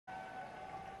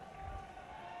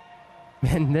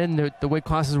And then the weight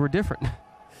classes were different.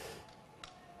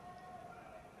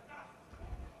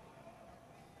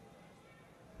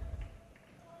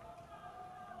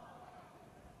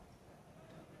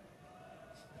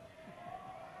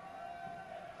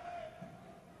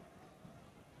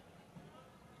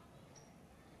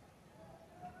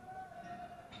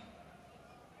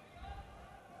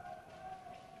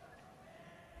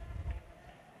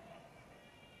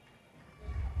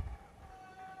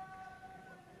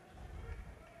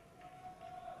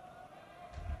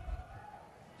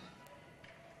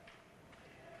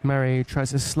 Maret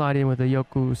tries to slide in with a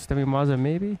Yoku Stemimaza,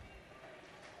 maybe?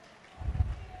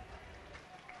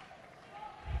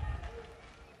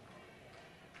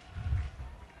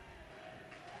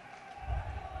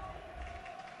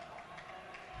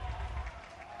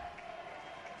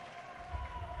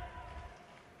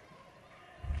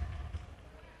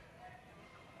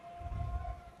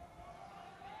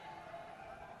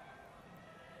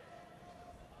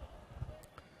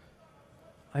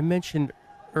 I mentioned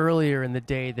earlier in the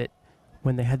day that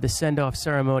when they had the send-off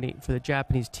ceremony for the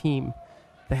Japanese team,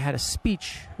 they had a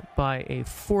speech by a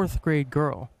 4th grade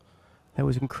girl that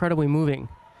was incredibly moving.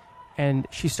 And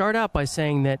she started out by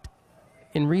saying that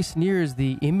in recent years,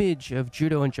 the image of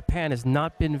judo in Japan has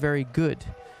not been very good.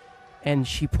 And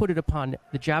she put it upon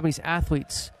the Japanese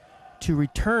athletes to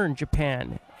return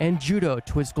Japan and judo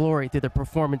to its glory through their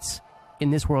performance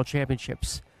in this World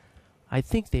Championships. I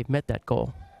think they've met that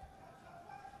goal.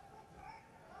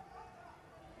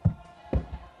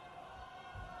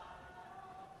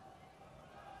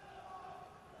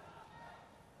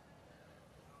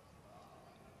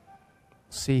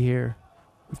 See here,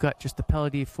 we've got just the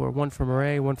penalty for one for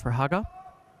Maret, one for Haga.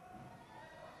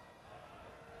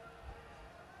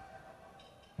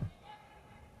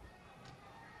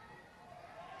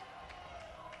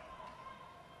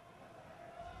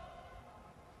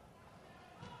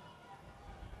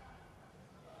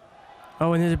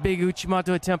 Oh, and there's a big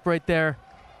Uchimata attempt right there.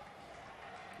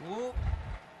 Oh,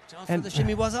 chance for the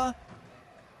shimiwaza.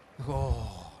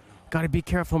 Oh, got to be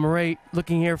careful, Maret.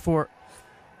 Looking here for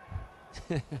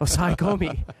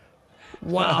Osai-Gomi.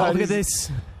 Wow, look at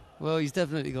this. Well, he's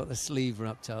definitely got the sleeve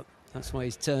wrapped up. That's why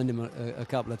he's turned him a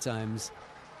couple of times.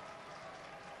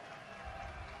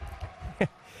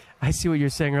 I see what you're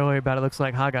saying earlier about it. Looks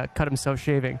like Haga cut himself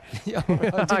shaving. Did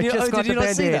you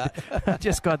not see that?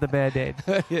 Just got the Band-Aid.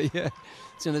 Yeah.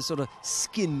 It's in a sort of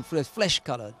skin,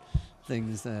 flesh-coloured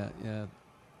things there. Yeah,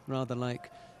 rather like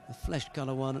the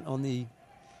flesh-colour one on the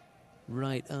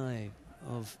right eye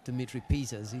of Dimitri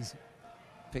Peters. He's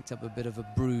picked up a bit of a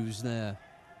bruise there.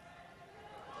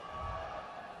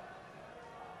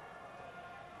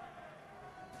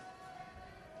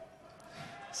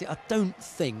 See, I don't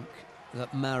think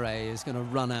that Maret is going to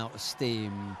run out of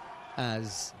steam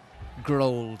as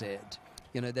Grohl did.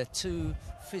 You know, they're two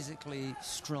physically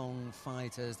strong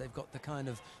fighters. They've got the kind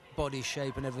of body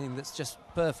shape and everything that's just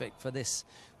perfect for this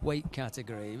weight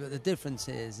category. But the difference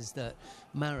is that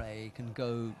Maret can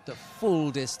go the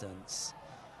full distance.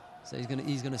 So he's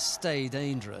going to stay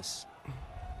dangerous.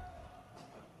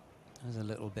 That's a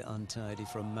little bit untidy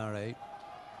from Maret.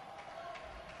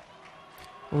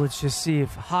 Well, let's just see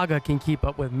if Haga can keep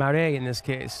up with Maret in this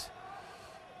case.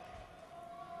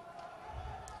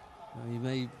 Well, he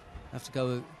may have to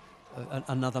go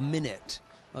another minute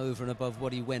over and above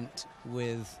what he went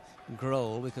with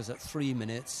Grohl, because at 3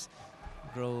 minutes,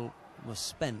 Grohl was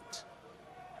spent.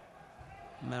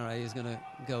 Maret is going to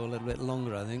go a little bit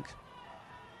longer, I think.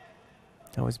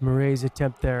 That was Maret's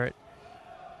attempt there at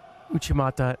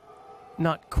Uchimata.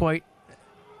 Not quite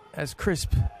as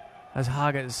crisp as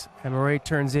Haga's. And Maret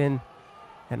turns in,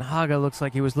 and Haga looks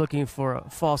like he was looking for a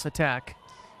false attack.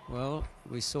 Well,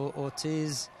 we saw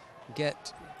Ortiz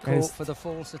get caught for the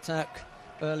false attack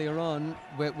earlier on,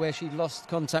 where she lost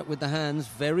contact with the hands.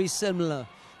 Very similar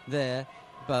there,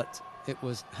 but it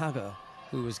was Haga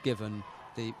who was given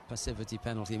the passivity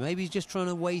penalty. Maybe he's just trying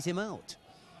to wait him out.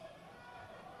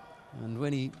 And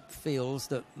when he feels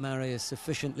that Maret is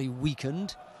sufficiently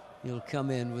weakened, he'll come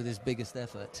in with his biggest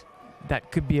effort.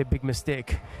 That could be a big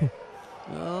mistake.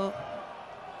 Well,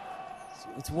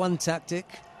 it's one tactic.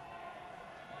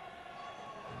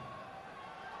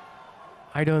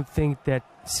 I don't think that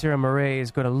Cyrille Maret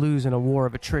is going to lose in a war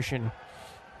of attrition.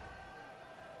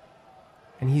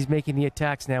 And he's making the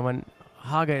attacks now when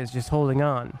Haga is just holding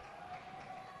on.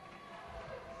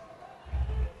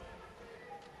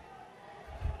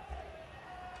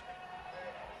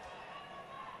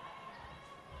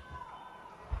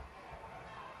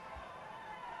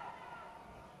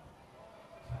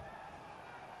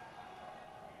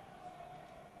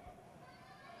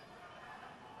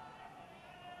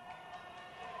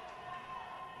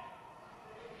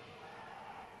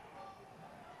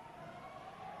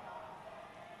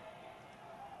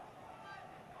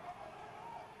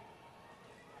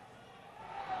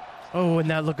 Oh, and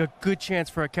that looked a good chance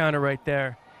for a counter right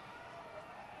there.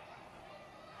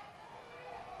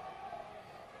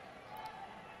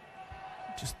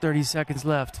 Just 30 seconds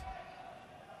left.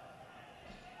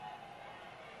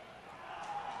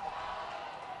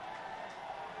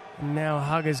 And now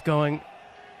Haga's going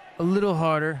a little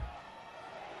harder.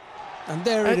 And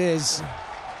there it is.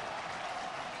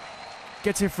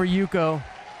 Gets it for Yuko.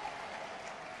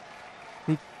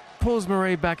 He pulls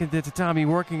Maret back into tatami,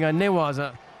 working on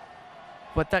newaza.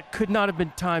 But that could not have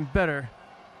been timed better.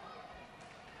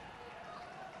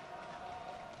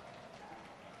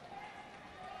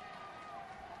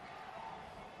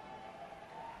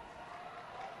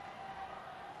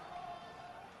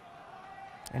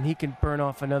 And he can burn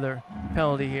off another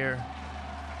penalty here.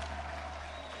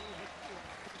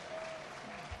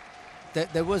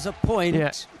 There was a point.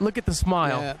 Yeah, look at the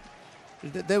smile.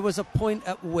 Yeah, there was a point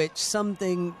at which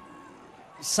somebody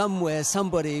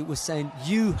was saying,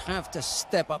 you have to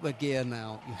step up a gear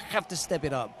now. You have to step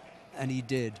it up. And he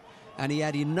did. And he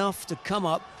had enough to come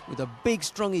up with a big,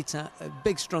 strong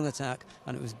attack,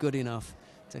 and it was good enough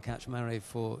to catch Maret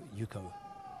for Yuko.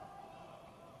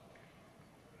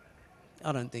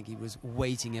 I don't think he was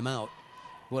waiting him out.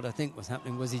 What I think was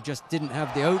happening was he just didn't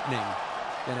have the opening,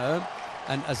 you know.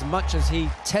 And as much as he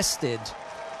tested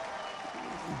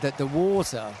the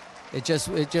water, it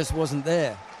just wasn't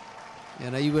there.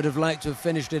 You know, you would have liked to have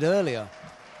finished it earlier.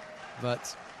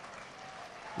 But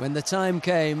when the time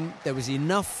came, there was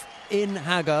enough in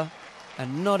Haga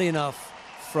and not enough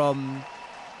from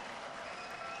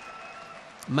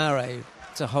Maret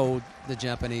to hold the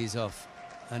Japanese off.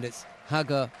 And it's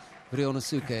Haga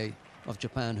Ryunosuke of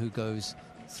Japan who goes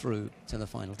through to the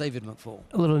final. David McFall.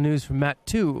 A little news from Matt,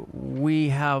 too. We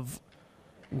have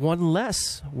one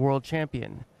less world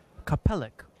champion.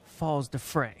 Kapelik falls to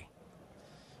fray.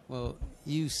 Well,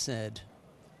 you said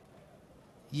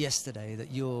yesterday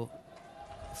that your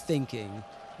thinking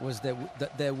was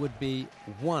that there would be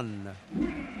one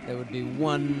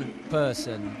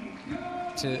person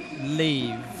to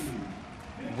leave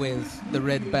with the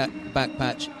red back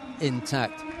patch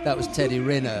intact. That was Teddy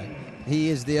Riner. He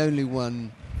is the only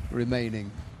one remaining.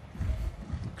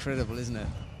 Incredible, isn't it?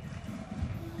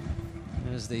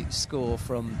 There's the score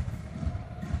from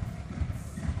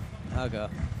Haga.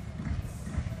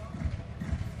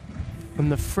 From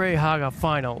the Frey Haga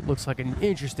final, looks like an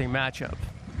interesting matchup.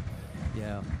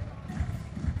 Yeah.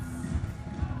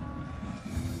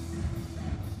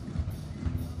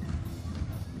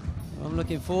 I'm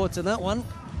looking forward to that one.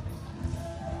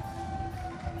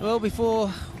 Well,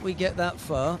 before we get that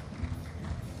far,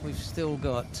 we've still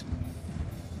got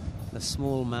the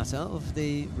small matter of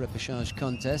the repechage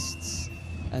contests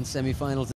and semi-finals.